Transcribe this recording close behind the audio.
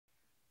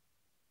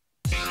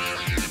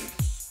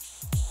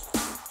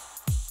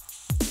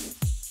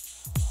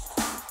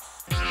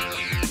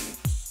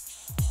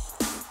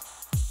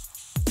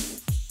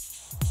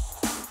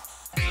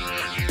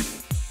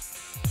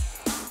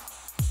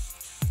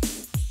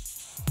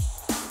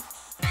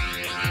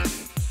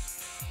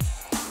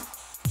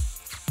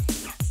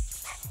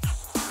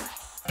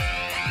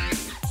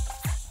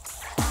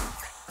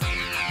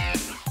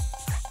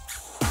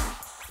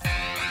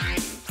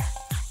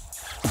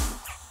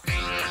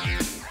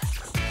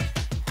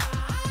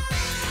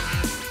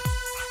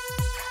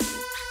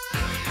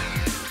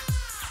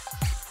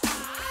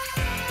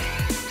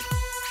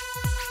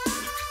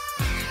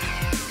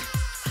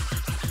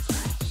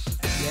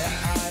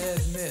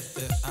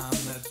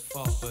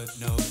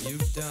but no,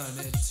 you've done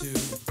it too.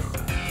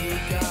 You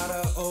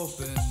gotta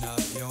open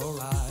up your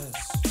eyes.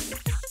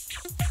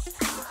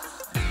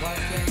 Why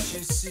can't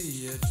you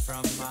see it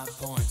from my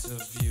point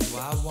of view?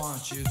 I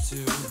want you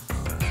to.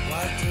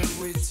 Why do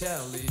we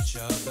tell each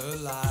other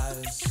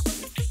lies?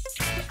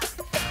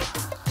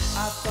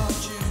 I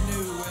thought you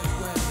knew it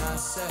when I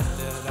said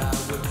that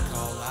I would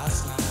call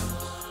last night.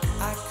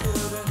 I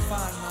couldn't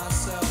find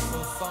myself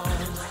a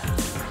phone.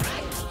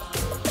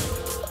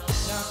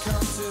 Now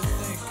come to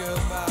think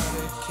about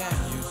it, can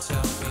you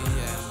tell me,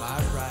 am I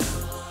right?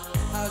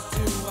 How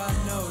do I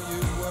know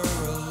you were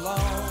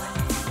alone?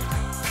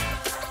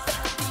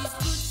 These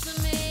boots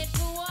are made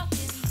for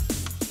walking,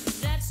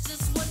 that's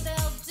just what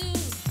they'll do.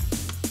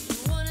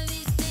 One of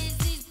these days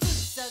these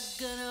boots are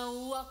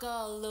gonna walk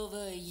all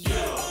over you.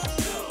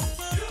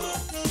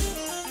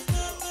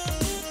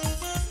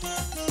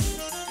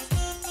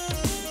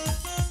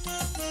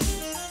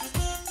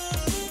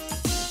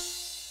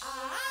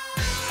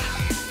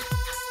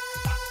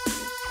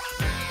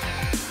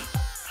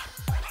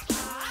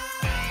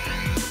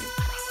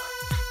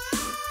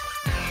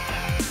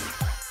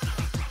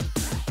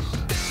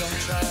 Don't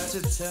try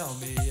to tell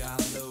me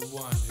I'm the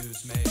one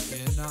who's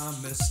making our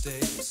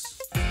mistakes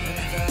and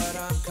that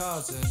I'm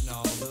causing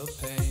all the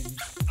pain.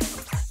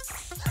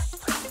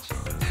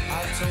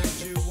 I told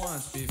you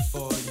once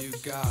before, you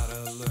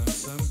gotta learn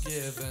some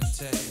give and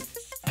take.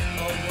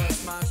 Or was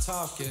my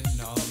talking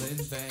all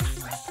in vain?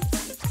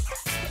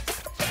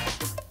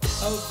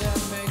 Oh,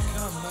 there may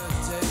come a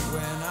day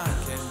when I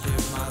can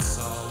give my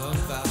soul a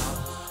vow.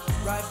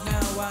 Right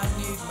now I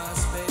need my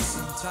space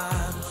and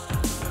time.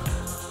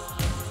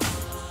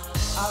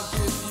 I'll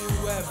give you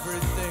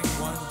everything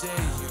one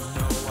day, you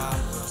know I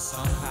will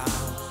somehow.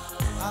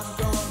 I'm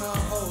gonna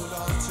hold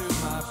on to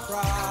my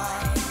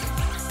pride.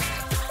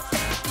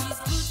 These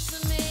boots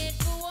are made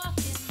for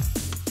walking,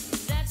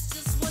 that's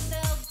just what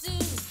they'll do.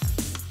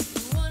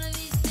 One of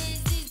these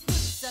days these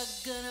boots are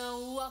gonna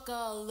walk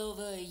all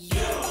over you.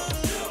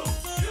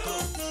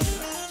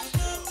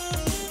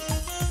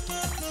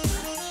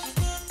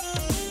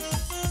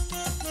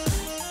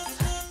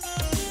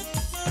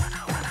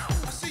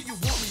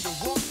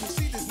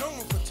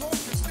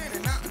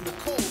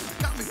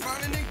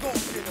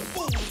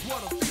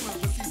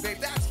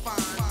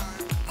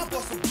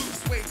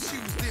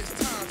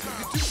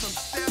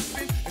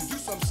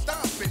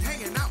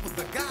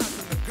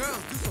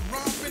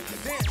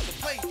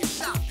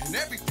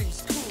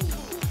 Everything's cool.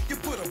 You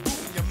put a boot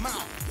in your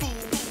mouth, fool.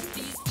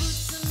 These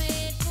boots are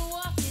made for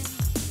walking,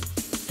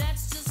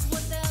 that's just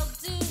what they'll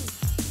do.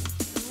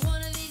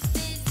 One of these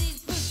days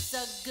these boots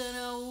are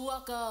gonna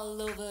walk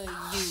all over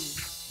you.